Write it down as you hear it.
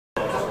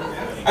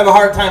I have a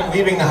hard time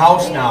leaving the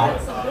house now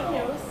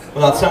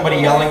without somebody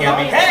yelling at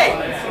me, "Hey,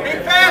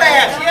 big fat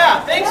ass, yeah,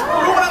 thanks for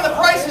ruining The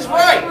Price is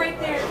Right.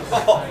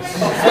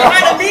 Say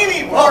hi to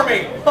Mimi for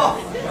me."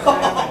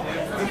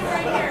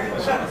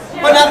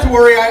 But not to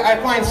worry, I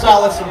find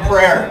solace in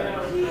prayer.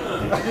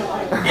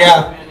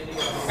 Yeah,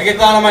 I get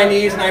down on my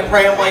knees and I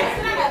pray. I'm like,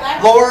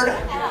 "Lord,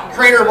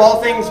 creator of all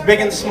things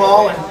big and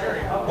small," and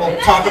we'll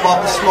talk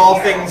about the small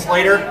things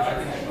later.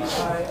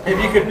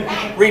 If you could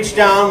reach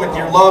down with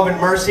your love and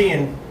mercy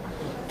and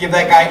give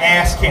that guy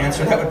ass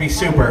cancer, that would be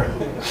super.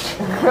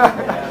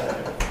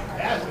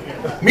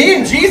 Me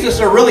and Jesus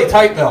are really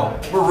tight though.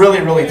 We're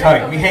really, really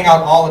tight. We hang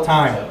out all the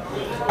time.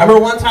 I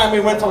remember one time we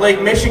went to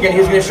Lake Michigan. He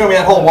was going to show me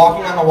that whole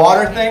walking on the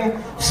water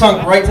thing.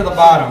 Sunk right to the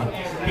bottom.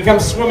 He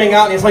comes swimming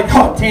out and he's like,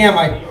 "Oh damn,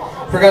 I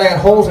forgot I got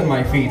holes in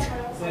my feet."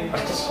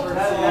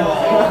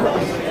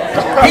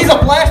 He's a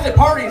blast at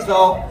parties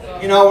though.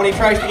 You know, when he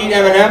tries to eat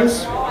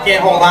M&Ms,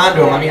 can't hold on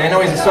to him. I mean, I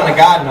know he's the son of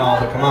God and all,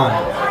 but come on.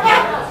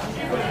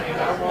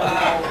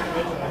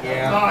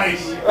 Yeah.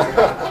 Nice.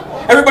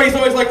 Everybody's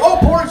always like, "Oh,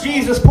 poor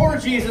Jesus, poor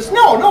Jesus."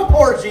 No, no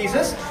poor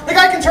Jesus. The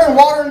guy can turn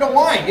water into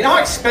wine. You know how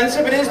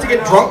expensive it is to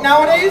get drunk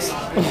nowadays?